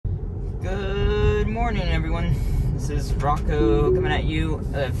Good morning, everyone. This is Rocco coming at you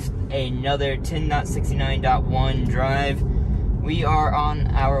with another 10.69.1 drive. We are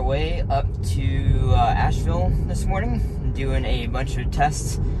on our way up to Asheville this morning, doing a bunch of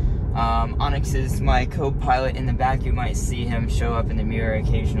tests. Onyx is my co-pilot in the back. You might see him show up in the mirror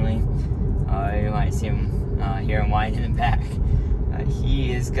occasionally. You might see him hear him whine in the back.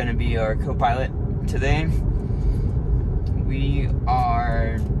 He is going to be our co-pilot today. We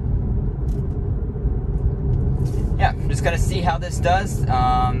are... just gonna see how this does,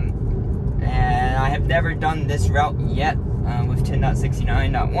 and I have never done this route yet with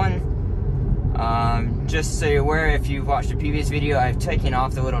 10.69.1. Just so you're aware, if you've watched the previous video, I've taken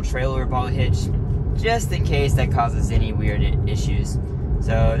off the little trailer ball hitch just in case that causes any weird issues.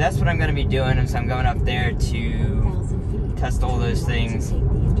 So that's what I'm gonna be doing. So I'm going up there to test all those things.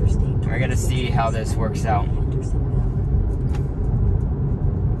 We're gonna see how this works out.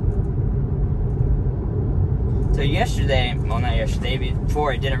 So yesterday, well not yesterday,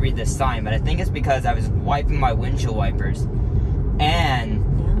 before I didn't read this sign, but I think it's because I was wiping my windshield wipers, and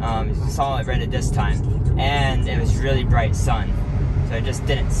saw it read it this time, and it was really bright sun, so I just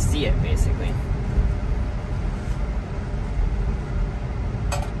didn't see it basically.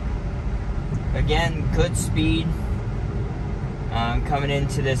 Again, good speed coming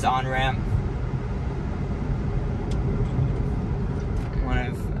into this on-ramp.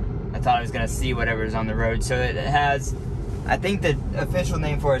 I thought I was going to see whatever's on the road. So it has, I think the official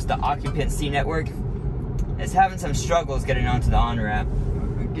name for it is the occupancy network. It's having some struggles getting onto the on-ramp,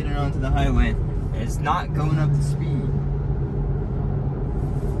 getting onto the highway. It's not going up to speed.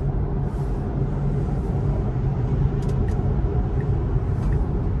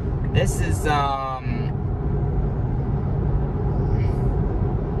 This is,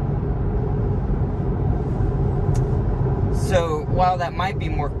 so while that might be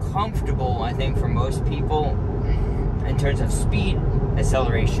more comfortable, I think, for most people in terms of speed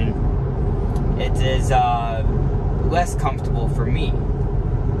acceleration, it is less comfortable for me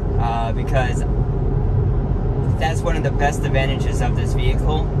because that's one of the best advantages of this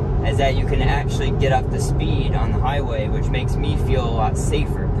vehicle, is that you can actually get up the speed on the highway, which makes me feel a lot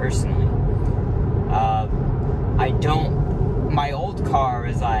safer personally. My old car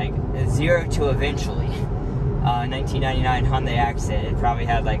was like 0 to eventually. 1999 Hyundai Accent. It probably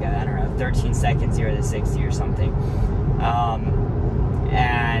had like, I don't know, 13 seconds 0 to 60 or something.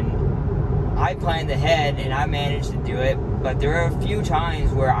 And I planned ahead and I managed to do it, but there were a few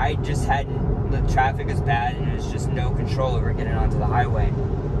times where I just the traffic is bad and there's just no control over getting onto the highway.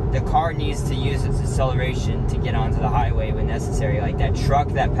 The car needs to use its acceleration to get onto the highway when necessary. Like that truck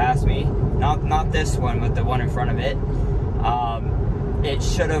that passed me, not this one, but the one in front of it, it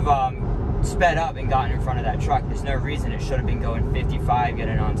should have sped up and gotten in front of that truck. There's no reason it should have been going 55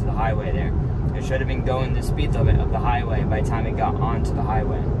 getting onto the highway there. It should have been going the speed limit of the highway by the time it got onto the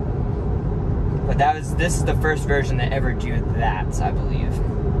highway. But this is the first version that ever did that, I believe.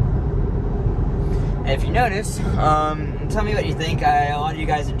 And if you notice, tell me what you think. A lot of you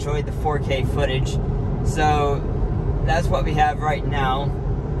guys enjoyed the 4K footage. So that's what we have right now.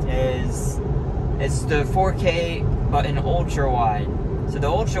 It's the 4K but in ultra wide. So the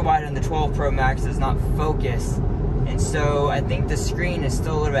ultra wide on the 12 Pro Max does not focus, and so I think the screen is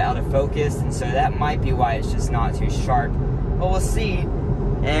still a little bit out of focus, and so that might be why it's just not too sharp. But we'll see,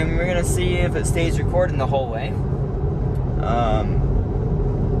 and we're gonna see if it stays recording the whole way. I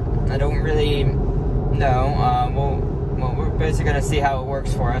don't really know. We're basically gonna see how it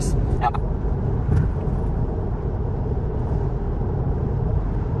works for us.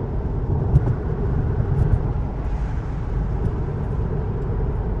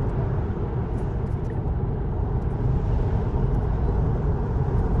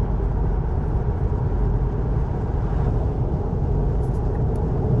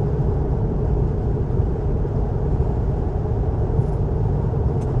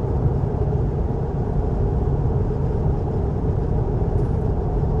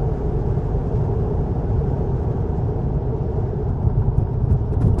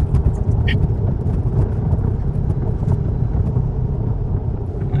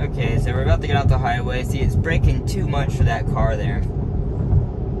 So we're about to get out the highway. See, it's braking too much for that car there,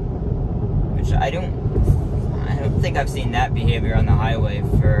 which I don't think I've seen that behavior on the highway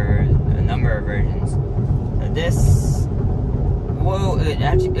for a number of versions. This, whoa! It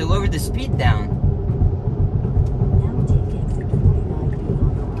lowered the speed down. Now take exit 49B on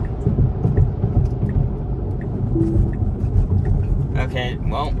the right. Okay,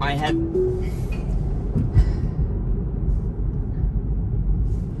 well, I had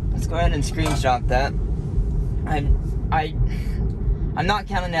Let's go ahead and screenshot that. I'm not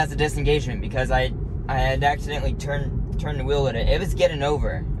counting it as a disengagement because I had accidentally turned the wheel with it. It was getting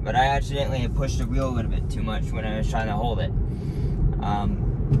over, but I accidentally had pushed the wheel a little bit too much when I was trying to hold it.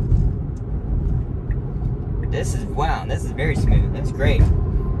 This is, wow, this is very smooth. That's great.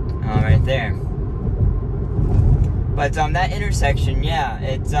 Right there. But that intersection, yeah,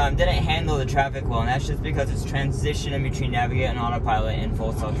 it didn't handle the traffic well, and that's just because it's transitioning between Navigate and Autopilot and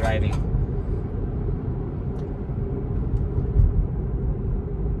Full Self-Driving.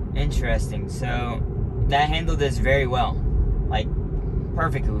 Interesting. So that handled this very well, like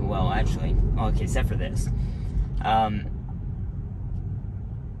perfectly well, actually. Okay, except for this.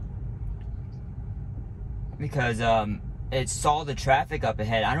 Because it saw the traffic up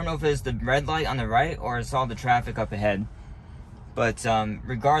ahead. I don't know if it was the red light on the right or it saw the traffic up ahead. But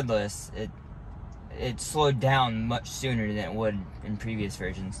regardless, it slowed down much sooner than it would in previous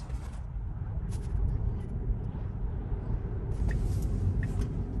versions.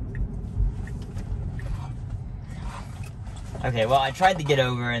 Okay, well, I tried to get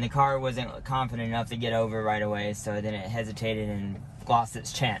over and the car wasn't confident enough to get over right away, so then it hesitated and lost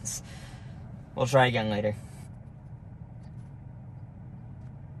its chance. We'll try again later.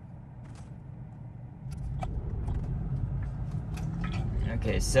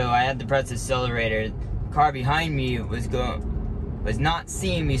 Okay, so I had to press the accelerator. The car behind me was not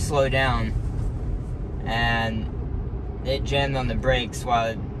seeing me slow down, and it jammed on the brakes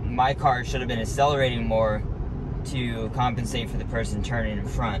while my car should have been accelerating more to compensate for the person turning in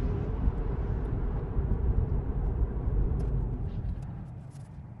front.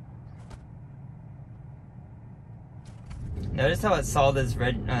 Notice how it saw this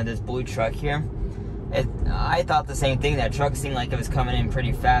this blue truck here? I thought the same thing. That truck seemed like it was coming in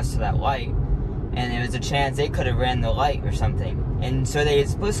pretty fast to that light, and there was a chance it could have ran the light or something. And so they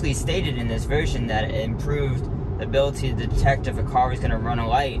explicitly stated in this version that it improved the ability to detect if a car was going to run a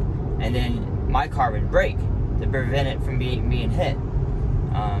light, and then my car would brake to prevent it from being hit.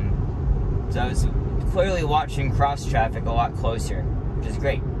 So I was clearly watching cross traffic a lot closer, which is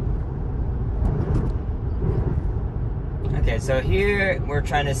great. Okay, so here we're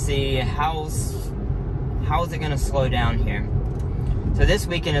trying to see how's it going to slow down here. So this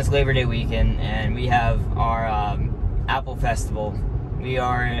weekend is Labor Day weekend, and we have our Apple Festival. We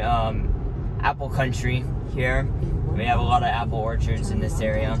are apple country here. We have a lot of apple orchards in this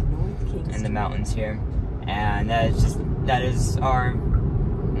area, in the mountains here, and that is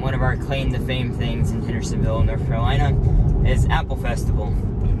one of our claim to fame things in Hendersonville, North Carolina, is Apple Festival.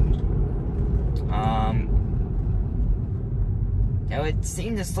 Now it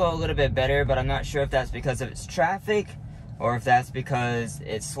seemed to slow a little bit better, but I'm not sure if that's because of its traffic or if that's because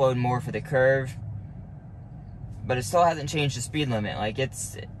it slowed more for the curve. But it still hasn't changed the speed limit. Like it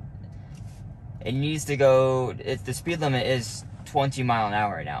needs to go. The speed limit is 20 mile an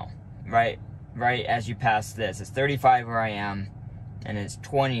hour now, right as you pass this. It's 35 where I am, and it's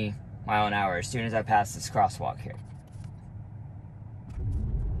 20 mile an hour as soon as I pass this crosswalk here.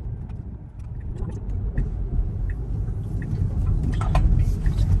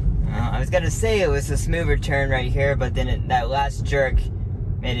 I was gonna say it was a smoother turn right here, but then that last jerk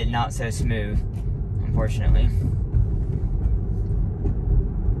made it not so smooth, unfortunately.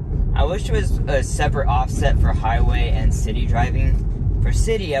 I wish there was a separate offset for highway and city driving. For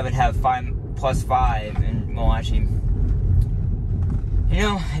city, I would have 5+5, and well, actually, you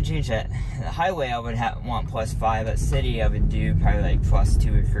know, I changed that. The highway, I would want +5, but city, I would do probably like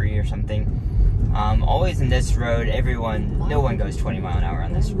 +2 or 3 or something. Always in this road, no one goes 20 mile an hour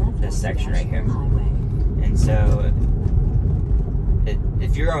on this section right here. And so,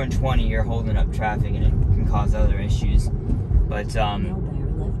 if you're going 20, you're holding up traffic and it can cause other issues. But,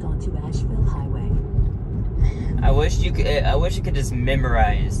 I wish you could just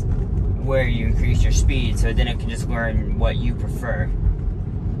memorize where you increase your speed, so then it can just learn what you prefer.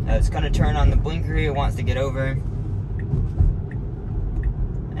 It's gonna turn on the blinker here, it wants to get over.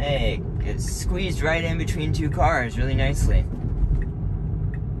 Hey, it's squeezed right in between two cars really nicely.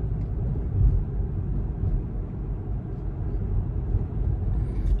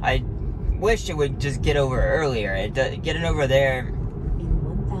 I wish it would just get over earlier. Getting over there,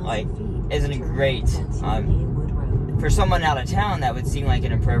 like, isn't great. For someone out of town, that would seem like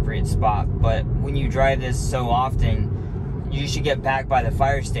an appropriate spot, but when you drive this so often, you should get back by the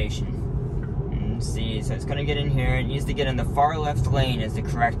fire station. And see, so it's gonna get in here. It needs to get in the far left lane as the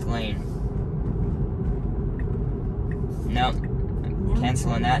correct lane. Nope, I'm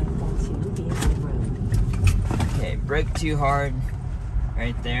canceling that. Okay, brake too hard,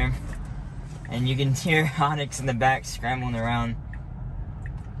 right there. And you can hear Onyx in the back scrambling around.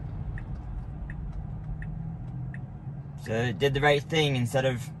 So it did the right thing. Instead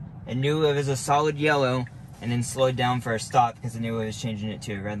of, it knew it was a solid yellow and then slowed down for a stop because it knew it was changing it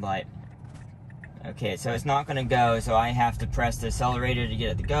to a red light. Okay, so it's not gonna go, so I have to press the accelerator to get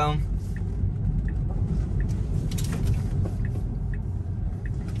it to go.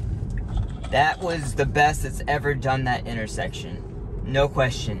 That was the best it's ever done that intersection. No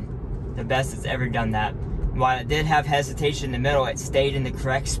question. The best it's ever done that. While it did have hesitation in the middle, it stayed in the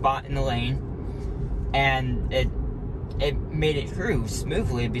correct spot in the lane. And it made it through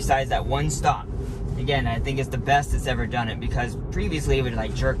smoothly besides that one stop. Again, I think it's the best it's ever done it, because previously it would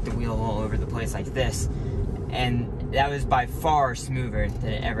like jerk the wheel all over the place like this. And that was by far smoother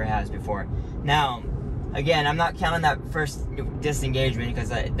than it ever has before. Now, again, I'm not counting that first disengagement because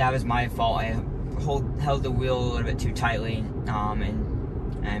that was my fault. I held the wheel a little bit too tightly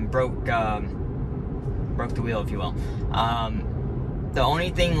and broke the wheel, if you will. The only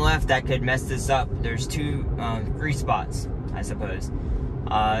thing left that could mess this up, there's three spots, I suppose.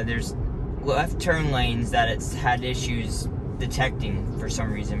 There's left turn lanes that it's had issues detecting for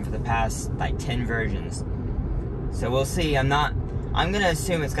some reason for the past like 10 versions. So we'll see. I'm gonna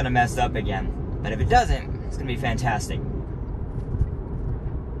assume it's gonna mess up again. But if it doesn't, it's gonna be fantastic.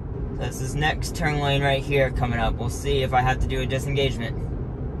 So this is next turn lane right here coming up. We'll see if I have to do a disengagement.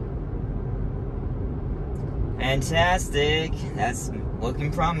 Fantastic. That's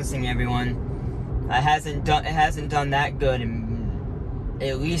looking promising, everyone. It hasn't done that good in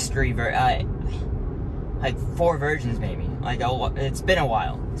at least like 4 versions maybe. Like it's been a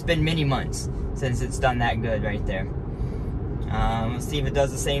while. It's been many months since it's done that good right there. Let's see if it does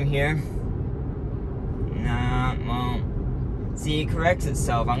the same here. Nah, won't. See, it corrects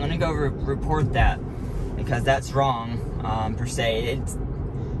itself. I'm gonna go report that because that's wrong, per se.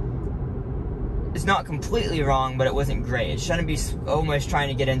 It's not completely wrong, but it wasn't great. It shouldn't be almost trying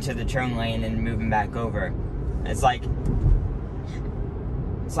to get into the turn lane and moving back over. It's like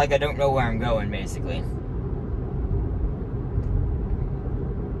I don't know where I'm going, basically.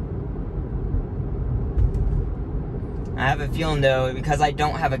 I have a feeling, though, because I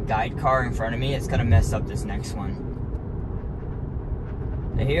don't have a guide car in front of me, it's gonna mess up this next one.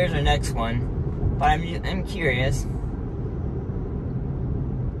 So here's our next one, but I'm curious.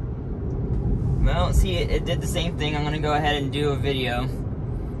 Well, see, it did the same thing. I'm gonna go ahead and do a video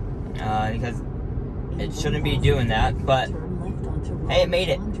because it shouldn't be doing that, but hey, it made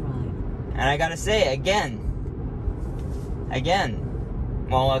it. And I gotta say, again.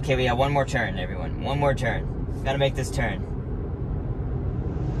 Well, okay, we have one more turn, everyone. One more turn. Gotta make this turn.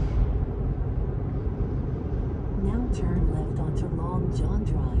 Now turn left onto Long John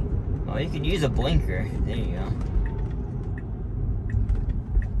Drive. Well, you could use a blinker. There you go.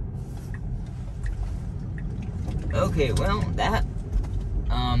 Okay, well, that,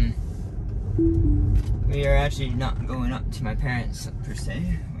 we are actually not going up to my parents, per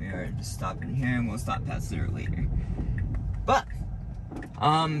se. We are just stopping here, and we'll stop past there later. But,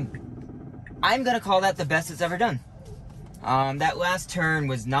 I'm gonna call that the best it's ever done. That last turn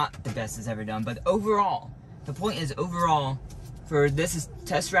was not the best it's ever done, but overall, the point is, overall, for this is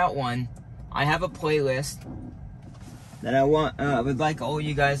test route 1, I have a playlist that I would like all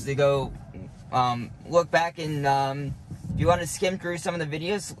you guys to go look back and if you want to skim through some of the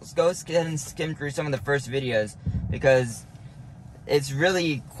videos, let's go ahead and skim through some of the first videos, because it's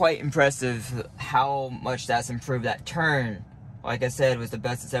really quite impressive how much that's improved. That turn, like I said, was the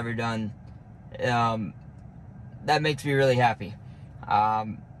best it's ever done. That makes me really happy.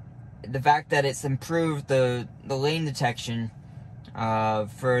 The fact that it's improved the lane detection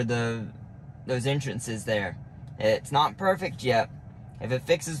for those entrances there. It's not perfect yet. If it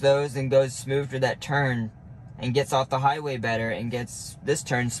fixes those and goes smooth through that turn and gets off the highway better and gets this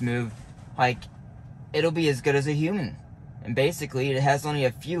turn smooth, like, it'll be as good as a human. And basically, it has only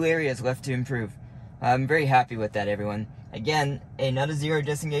a few areas left to improve. I'm very happy with that, everyone. Again, another 0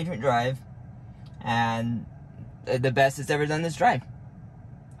 disengagement drive, and the best it's ever done this drive.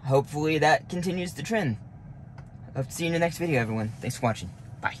 Hopefully that continues the trend. Hope to see you in the next video, everyone. Thanks for watching.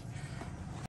 Bye.